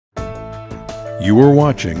You are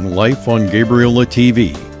watching Life on Gabriola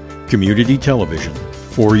TV, community television,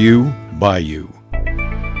 for you, by you.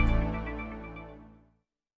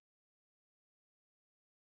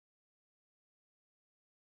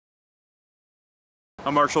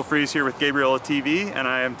 I'm Marshal Fries here with Gabriola TV, and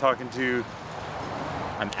I am talking to...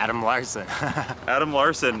 I'm Adam Larson. Adam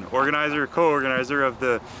Larson, organizer, co-organizer of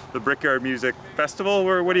the Brickyard Music Festival.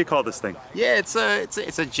 What do you call this thing? Yeah, it's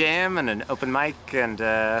a jam and an open mic and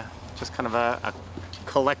just kind of a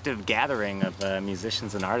collective gathering of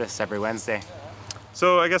musicians and artists every Wednesday.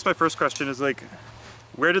 So I guess my first question is like,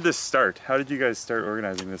 where did this start? How did you guys start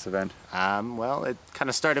organizing this event? Well, it kind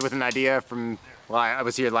of started with an idea from, well, I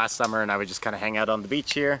was here last summer and I would just kind of hang out on the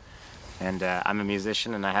beach here. And I'm a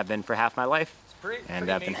musician and I have been for half my life. And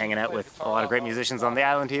I've been hanging out with a lot of great musicians on the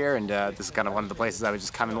island here, and this is kind of one of the places I would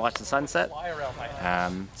just come and watch the sunset.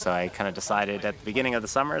 So I kind of decided at the beginning of the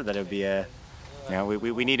summer that it would be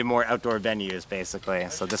we needed more outdoor venues basically.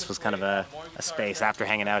 So this was kind of a space. After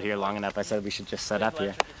hanging out here long enough, I said we should just set up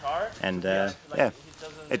here. And yeah,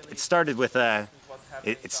 it started with a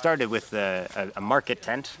market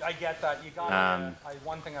tent,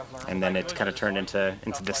 and then it kind of turned into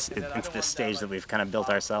this stage that we've kind of built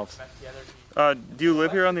ourselves. Do you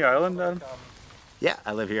live here on the island, Adam? Yeah,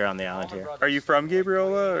 I live here on the island here. Are you from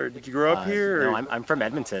Gabriola, or did you grow up here? Or? No, I'm from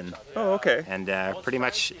Edmonton. Oh, okay. And pretty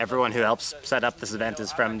much everyone who helps set up this event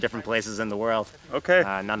is from different places in the world. Okay.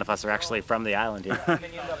 None of us are actually from the island here.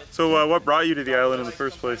 So what brought you to the island in the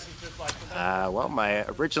first place? Well,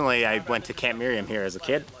 originally I went to Camp Miriam here as a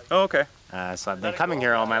kid. Oh, okay. So I've been coming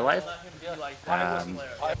here all my life.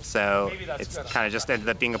 So it's kind of just ended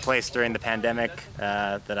up being a place during the pandemic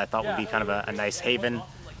that I thought would be kind of a nice haven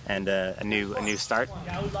and a new start.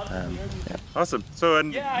 Yeah. Awesome. So,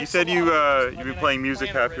 and you said you've been playing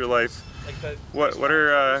music half your life. Where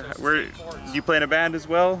do you play in a band as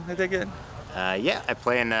well, I take it? Yeah, I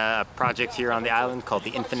play in a project here on the island called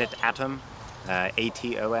the Infinite Atom,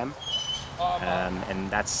 ATOM. And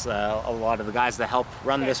that's a lot of the guys that help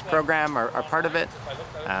run this program are part of it.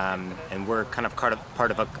 And we're kind of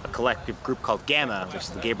part of a collective group called Gamma, which is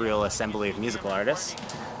the Gabriola Assembly of Musical Artists.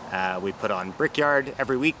 We put on Brickyard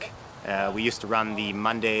every week. We used to run the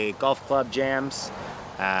Monday Golf Club jams.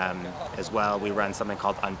 As well, we run something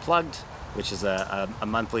called Unplugged, which is a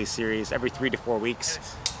monthly series every 3 to 4 weeks.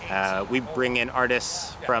 We bring in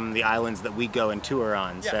artists from the islands that we go and tour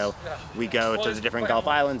on. So we go to the different Gulf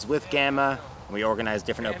islands with Gamma. We organize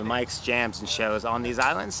different open mics, jams, and shows on these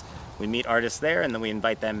islands. We meet artists there, and then we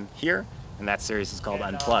invite them here. And that series is called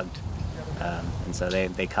Unplugged. And so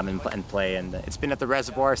they come and play. And it's been at the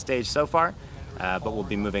Reservoir stage so far, but we'll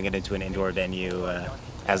be moving it into an indoor venue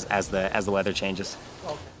as the weather changes.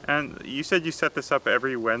 And you said you set this up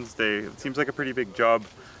every Wednesday. It seems like a pretty big job.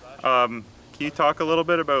 Can you talk a little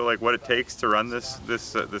bit about like what it takes to run this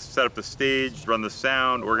set up the stage, run the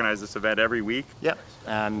sound, organize this event every week? Yep.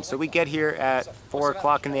 So we get here at 4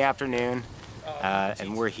 o'clock in the afternoon,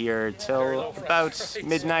 and we're here till about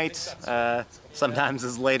midnight. Sometimes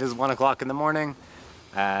as late as 1 o'clock in the morning.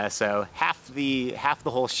 So half the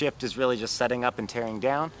whole shift is really just setting up and tearing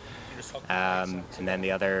down. And then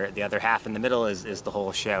the other half in the middle is the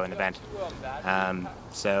whole show and event.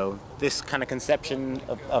 So this kind of conception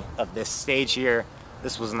of this stage here,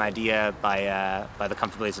 this was an idea by the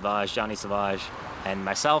Comfortably Sauvage, Johnny Sauvage, and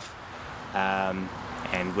myself.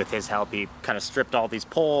 And with his help, he kind of stripped all these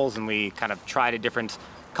poles, and we kind of tried a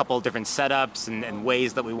couple of different setups and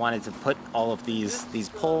ways that we wanted to put all of these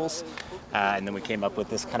poles. And then we came up with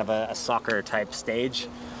this kind of a soccer type stage.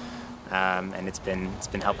 And it's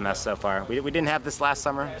been helping us so far. We didn't have this last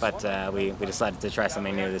summer, but we decided to try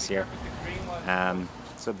something new this year.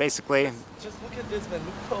 So basically,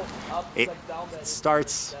 it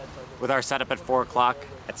starts with our setup at 4 o'clock.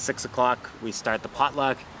 At 6 o'clock, we start the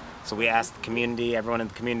potluck. So we ask the community, everyone in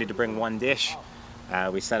the community, to bring one dish.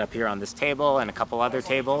 We set up here on this table and a couple other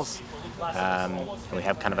tables. We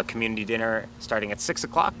have kind of a community dinner starting at 6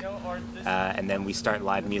 o'clock, and then we start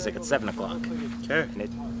live music at 7 o'clock. Okay.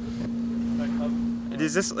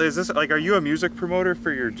 Is this like, are you a music promoter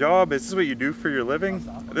for your job? Is this what you do for your living?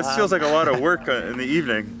 This feels like a lot of work in the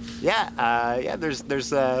evening. Yeah, yeah.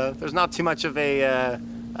 There's not too much of a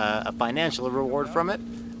financial reward from it,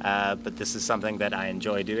 but this is something that I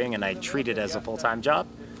enjoy doing, and I treat it as a full-time job.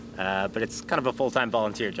 But it's kind of a full-time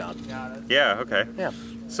volunteer job. Yeah. Okay. Yeah.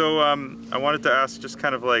 So I wanted to ask just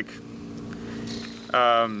kind of like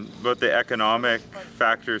about the economic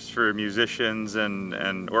factors for musicians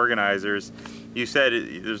and organizers. You said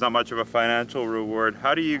there's not much of a financial reward.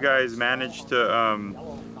 How do you guys manage to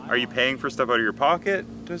are you paying for stuff out of your pocket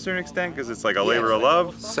to a certain extent because it's like a labor of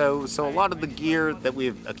love? So a lot of the gear that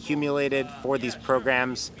we've accumulated for these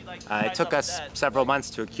programs, it took us several months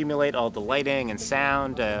to accumulate all the lighting and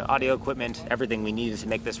sound, audio equipment, everything we needed to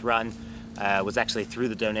make this run was actually through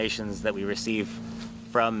the donations that we receive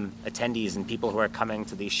from attendees and people who are coming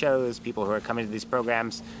to these shows, people who are coming to these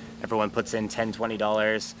programs. Everyone puts in $10,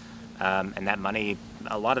 $20, and that money,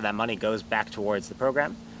 a lot of that money goes back towards the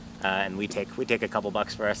program. And we take a couple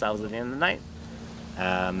bucks for ourselves at the end of the night,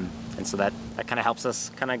 and so that kind of helps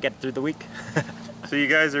us kind of get through the week. So you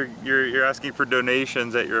guys you're asking for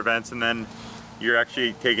donations at your events, and then you're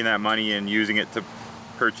actually taking that money and using it to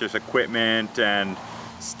purchase equipment and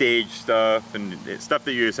stage stuff and stuff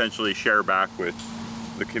that you essentially share back with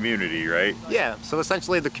the community, right? Yeah. So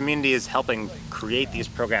essentially, the community is helping create these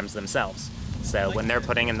programs themselves. So when they're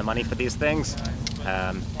putting in the money for these things,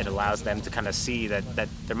 it allows them to kind of see that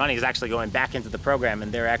their money is actually going back into the program,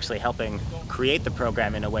 and they're actually helping create the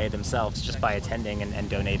program in a way themselves just by attending and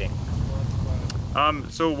donating.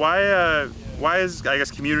 So why is, I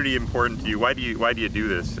guess, community important to you? Why do you do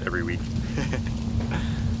this every week?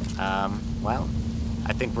 Well,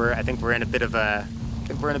 I think we're in a bit of a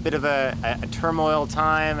turmoil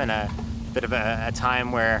time, and a bit of a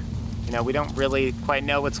time where, you know, we don't really quite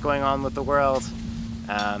know what's going on with the world,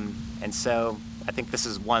 and so I think this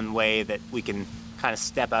is one way that we can kind of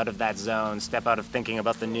step out of that zone, step out of thinking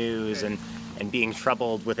about the news and being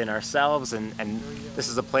troubled within ourselves, and this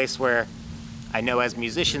is a place where I know as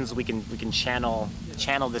musicians we can channel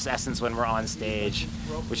this essence when we're on stage,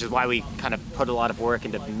 which is why we kind of put a lot of work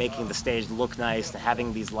into making the stage look nice, and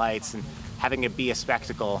having these lights and having it be a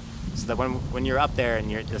spectacle, so that when you're up there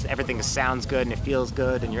and everything sounds good and it feels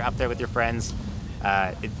good and you're up there with your friends,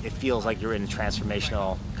 it feels like you're in a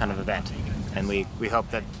transformational kind of event. And we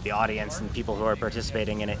hope that the audience and people who are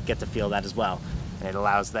participating in it get to feel that as well. And it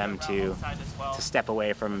allows them to step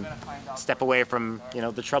away from you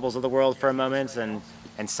know, the troubles of the world for a moment and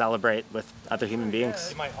celebrate with other human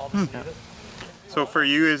beings. Yeah. So for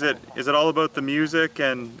you, is it all about the music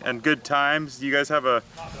and good times? Do you guys have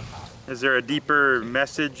is there a deeper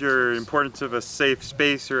message or importance of a safe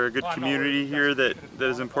space or a good community here that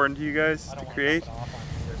is important to you guys to create?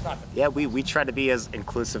 Yeah, we try to be as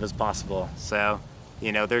inclusive as possible. So,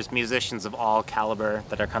 you know, there's musicians of all caliber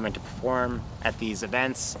that are coming to perform at these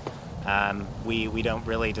events. We don't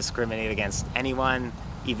really discriminate against anyone.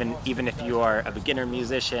 Even if you are a beginner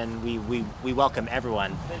musician, we welcome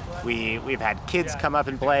everyone. We've had kids come up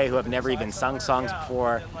and play who have never even sung songs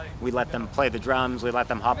before. We let them play the drums. We let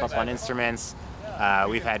them hop up on instruments.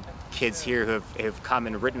 We've had kids here who have come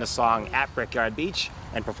and written a song at Brickyard Beach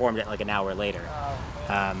and performed it like an hour later.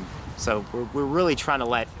 So we're really trying to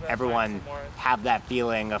let everyone have that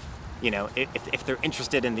feeling of, you know, if they're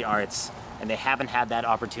interested in the arts and they haven't had that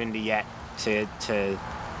opportunity yet to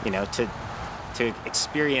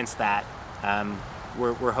experience that,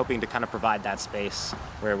 we're hoping to kind of provide that space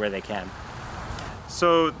where they can.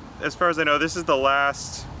 So as far as I know, this is the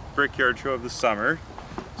last Brickyard show of the summer,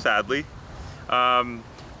 sadly.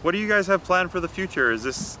 What do you guys have planned for the future?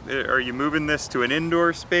 Are you moving this to an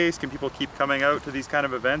indoor space? Can people keep coming out to these kind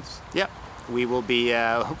of events? Yeah, we will be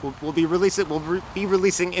we'll be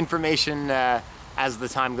releasing information as the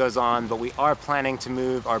time goes on, but we are planning to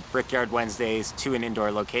move our Brickyard Wednesdays to an indoor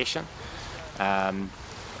location.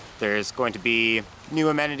 There's going to be new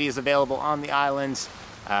amenities available on the island,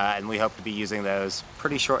 and we hope to be using those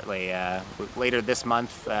pretty shortly. Later this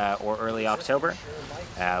month or early October,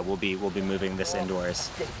 we'll be moving this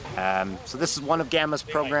indoors. So this is one of Gamma's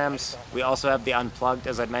programs. We also have the Unplugged,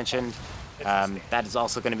 as I mentioned. That is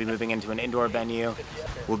also going to be moving into an indoor venue.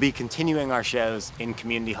 We'll be continuing our shows in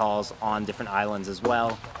community halls on different islands as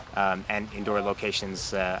well, and indoor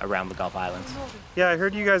locations around the Gulf Islands. Yeah, I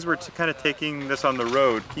heard you guys were kind of taking this on the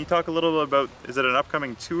road. Can you talk a little bit about, is it an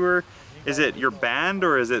upcoming tour? Is it your band,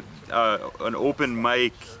 or is it an open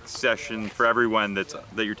mic session for everyone that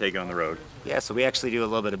you're taking on the road? Yeah, so we actually do a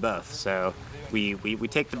little bit of both. So we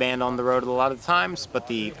take the band on the road a lot of the times, but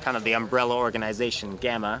the kind of the umbrella organization,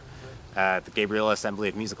 Gamma, the Gabriola Assembly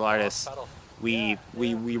of Musical Artists, we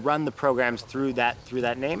run the programs through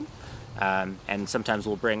that name, and sometimes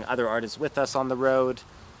we'll bring other artists with us on the road.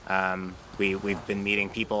 We've been meeting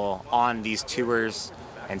people on these tours,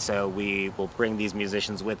 and so we will bring these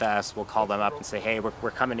musicians with us. We'll call them up and say, hey,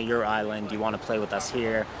 we're coming to your island. Do you want to play with us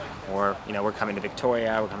here? Or, you know, we're coming to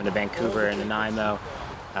Victoria, we're coming to Vancouver and Nanaimo,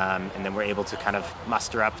 and then we're able to kind of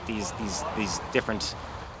muster up these different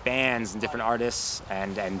bands and different artists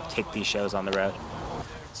and take these shows on the road.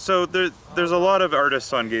 So there's a lot of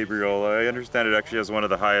artists on Gabriola. I understand it actually has one of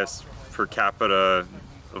the highest per capita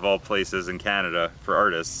of all places in Canada for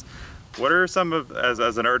artists. What are some of,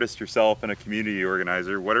 as an artist yourself and a community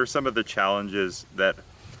organizer, what are some of the challenges that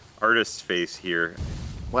artists face here?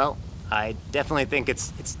 Well, I definitely think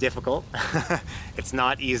it's difficult. It's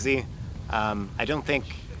not easy. I don't think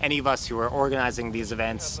any of us who are organizing these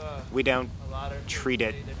events, we don't treat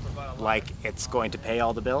it like it's going to pay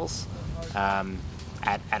all the bills.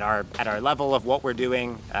 At our level of what we're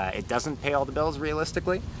doing, it doesn't pay all the bills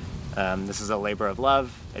realistically. This is a labor of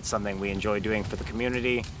love. It's something we enjoy doing for the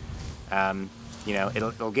community. You know,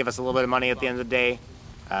 it'll give us a little bit of money at the end of the day,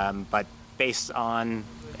 but based on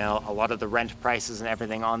a lot of the rent prices and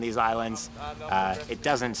everything on these islands, it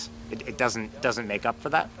doesn't make up for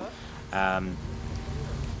that.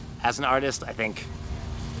 As an artist, I think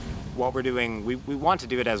what we're doing, we want to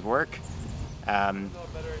do it as work,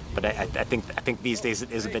 but I think these days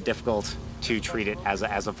it is a bit difficult to treat it as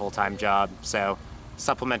a full-time job. So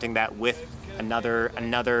supplementing that with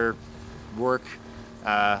another work.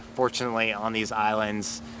 Fortunately, on these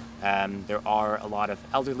islands, there are a lot of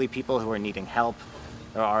elderly people who are needing help.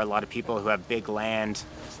 There are a lot of people who have big land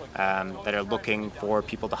that are looking for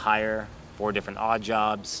people to hire for different odd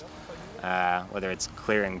jobs, whether it's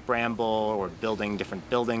clearing bramble or building different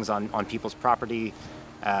buildings on people's property.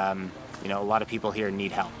 You know, a lot of people here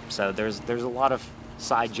need help. So there's a lot of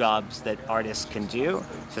side jobs that artists can do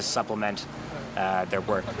to supplement their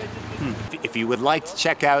work. If you would like to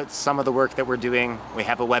check out some of the work that we're doing, we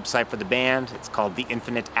have a website for the band. It's called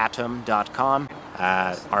theinfiniteatom.com.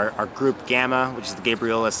 Our group Gamma, which is the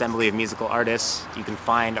Gabriola Assembly of Musical Artists, you can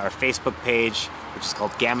find our Facebook page, which is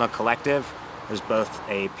called Gamma Collective. There's both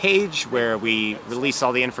a page where we release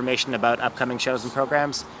all the information about upcoming shows and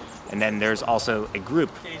programs, and then there's also a group,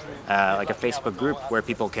 like a Facebook group, where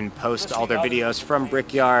people can post all their videos from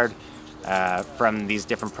Brickyard, from these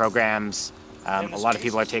different programs. A lot of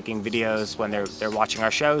people are taking videos when they're watching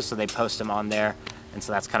our shows, so they post them on there, and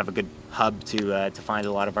so that's kind of a good hub to find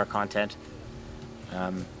a lot of our content.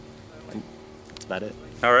 And that's about it.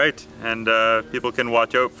 All right, and people can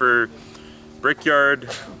watch out for Brickyard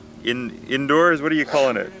indoors. What are you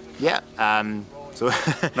calling it? Yeah. So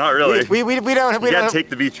not really. We don't. You can't take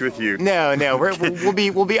the beach with you. No. We'll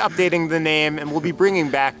be updating the name, and we'll be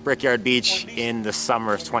bringing back Brickyard Beach in the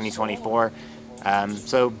summer of 2024.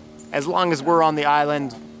 So as long as we're on the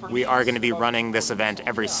island, we are going to be running this event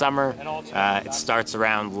every summer. It starts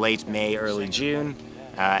around late May, early June,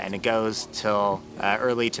 and it goes till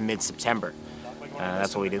early to mid-September.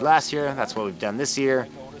 That's what we did last year. That's what we've done this year.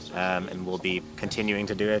 And we'll be continuing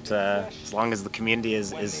to do it as long as the community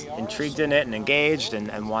is intrigued in it and engaged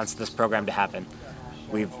and wants this program to happen.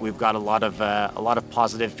 We've got a lot of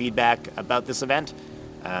positive feedback about this event.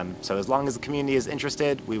 So as long as the community is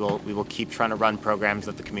interested, we will keep trying to run programs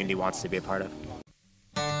that the community wants to be a part of.